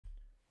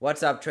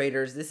What's up,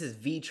 traders? This is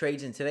Vee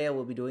Trades, and today I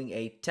will be doing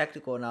a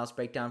technical analysis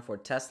breakdown for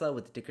Tesla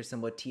with the ticker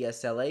symbol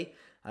TSLA.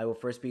 I will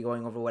first be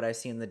going over what I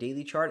see in the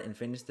daily chart and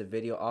finish the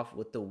video off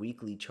with the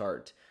weekly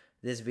chart.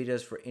 This video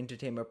is for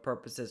entertainment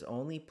purposes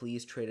only.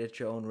 Please trade at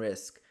your own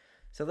risk.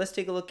 So let's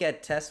take a look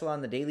at Tesla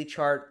on the daily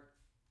chart.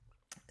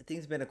 I think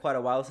it's been quite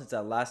a while since I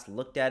last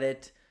looked at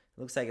it.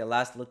 It looks like I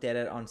last looked at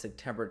it on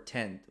September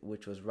 10th,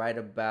 which was right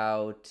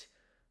about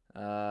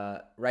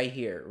right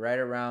here, right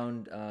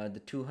around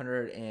the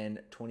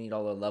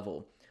 $220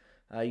 level.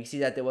 You see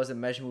that there was a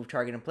measure move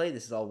target in play.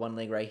 This is all one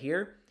leg right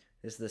here.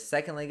 This is the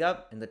second leg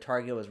up, and the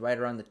target was right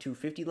around the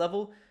 250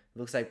 level. It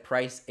looks like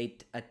price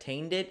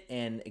attained it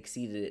and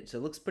exceeded it. So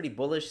it looks pretty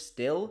bullish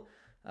still.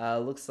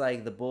 Looks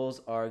like the bulls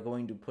are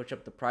going to push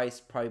up the price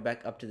probably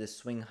back up to the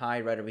swing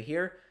high right over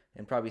here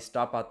and probably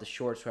stop out the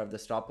shorts who have the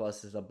stop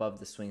losses above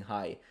the swing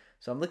high.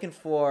 So I'm looking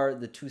for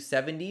the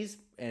 270s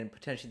and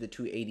potentially the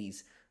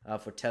 280s.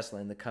 For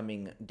Tesla in the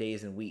coming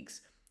days and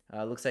weeks.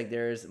 Looks like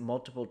there's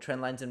multiple trend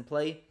lines in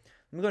play.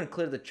 I'm going to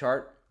clear the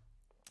chart.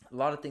 A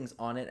lot of things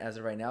on it as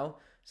of right now.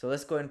 So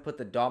let's go ahead and put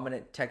the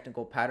dominant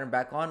technical pattern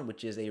back on,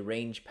 which is a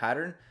range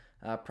pattern.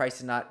 Price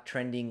is not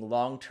trending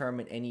long term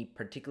in any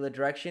particular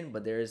direction,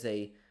 but there is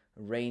a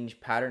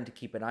range pattern to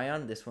keep an eye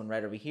on. This one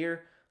right over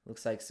here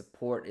looks like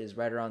support is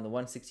right around the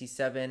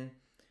 167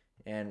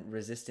 and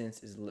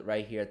resistance is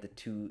right here at the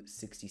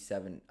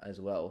 267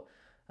 as well.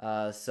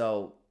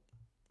 So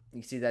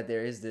you see that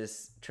there is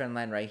this trend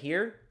line right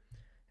here,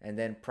 and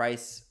then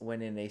price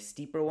went in a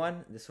steeper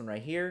one, this one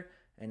right here,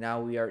 and now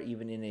we are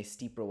even in a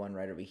steeper one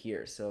right over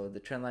here. So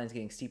the trend line is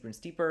getting steeper and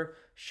steeper,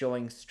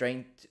 showing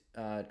strength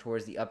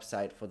towards the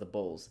upside for the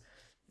bulls.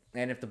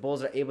 And if the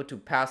bulls are able to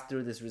pass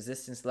through this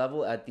resistance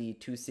level at the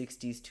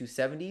 260s,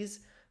 270s,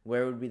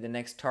 where would be the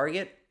next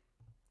target?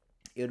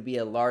 It would be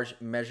a large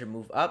measure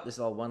move up. This is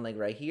all one leg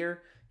right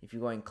here. If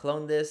you go and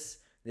clone this,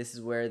 this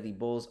is where the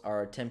bulls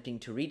are attempting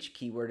to reach.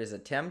 Keyword is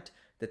attempt.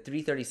 The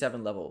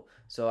 337 level.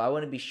 So I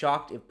wouldn't be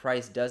shocked if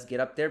price does get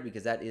up there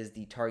because that is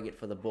the target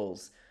for the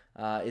bulls.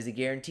 Is it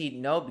guaranteed?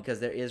 No, because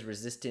there is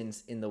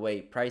resistance in the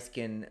way. Price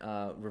can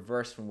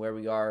reverse from where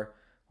we are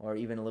or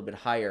even a little bit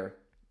higher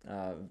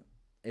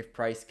if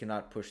price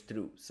cannot push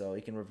through. So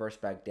it can reverse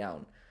back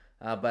down.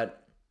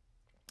 But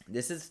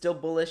this is still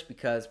bullish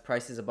because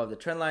price is above the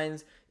trend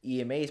lines.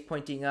 EMA is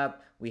pointing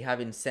up. We have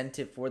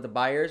incentive for the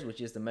buyers,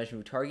 which is the measure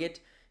move target.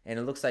 And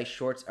it looks like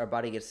shorts are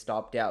about to get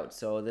stopped out.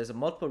 So there's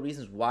multiple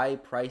reasons why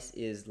price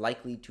is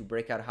likely to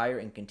break out higher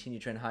and continue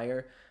to trend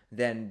higher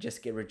than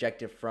just get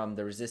rejected from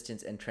the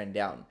resistance and trend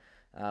down.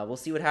 We'll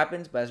see what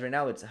happens, but as right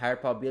now, it's a higher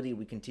probability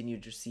we continue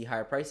to see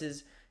higher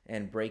prices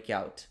and break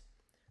out.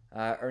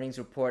 Earnings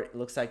report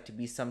looks like to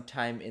be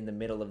sometime in the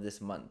middle of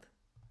this month.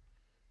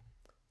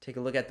 Take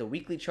a look at the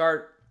weekly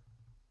chart.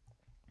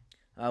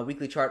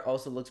 Weekly chart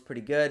also looks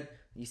pretty good.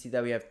 You see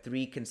that we have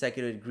 3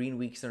 consecutive green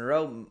weeks in a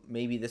row.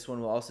 Maybe this one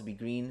will also be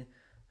green.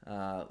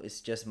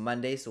 It's just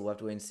Monday, so we'll have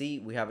to wait and see.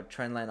 We have a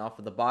trend line off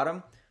of the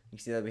bottom. You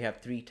see that we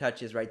have 3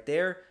 touches right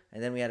there,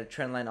 and then we had a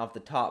trend line off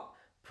the top.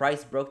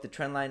 Price broke the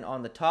trend line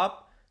on the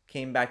top,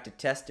 came back to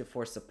test it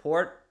for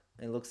support.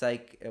 It looks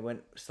like it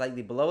went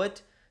slightly below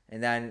it,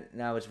 and then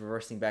now it's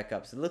reversing back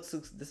up. So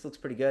this looks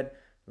pretty good. It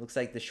looks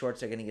like the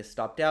shorts are going to get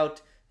stopped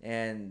out,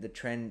 and the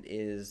trend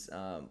is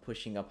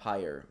pushing up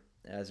higher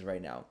as of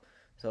right now.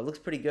 So it looks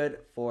pretty good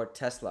for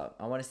Tesla.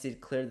 I want to see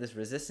it clear this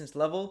resistance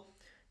level.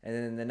 And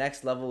then the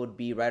next level would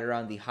be right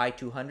around the high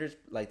 200s,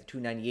 like the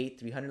 298,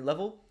 300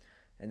 level.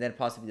 And then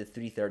possibly the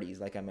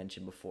 330s, like I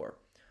mentioned before.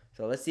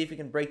 So let's see if we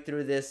can break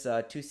through this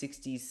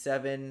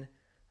 $277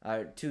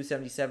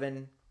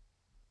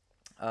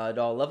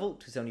 dollar level,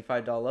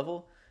 $275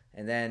 level.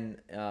 And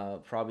then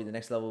probably the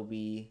next level will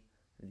be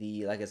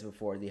the, like I said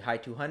before, the high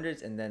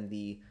 200s and then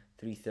the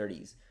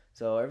 330s.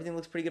 So everything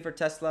looks pretty good for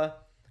Tesla.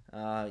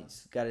 You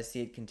just got to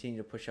see it continue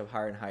to push up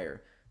higher and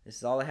higher. This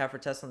is all I have for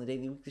Tesla on the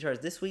daily weekly charts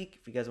this week.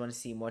 If you guys want to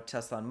see more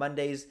Tesla on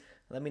Mondays,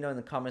 let me know in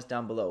the comments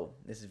down below.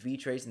 This is Vee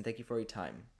Trades, and thank you for your time.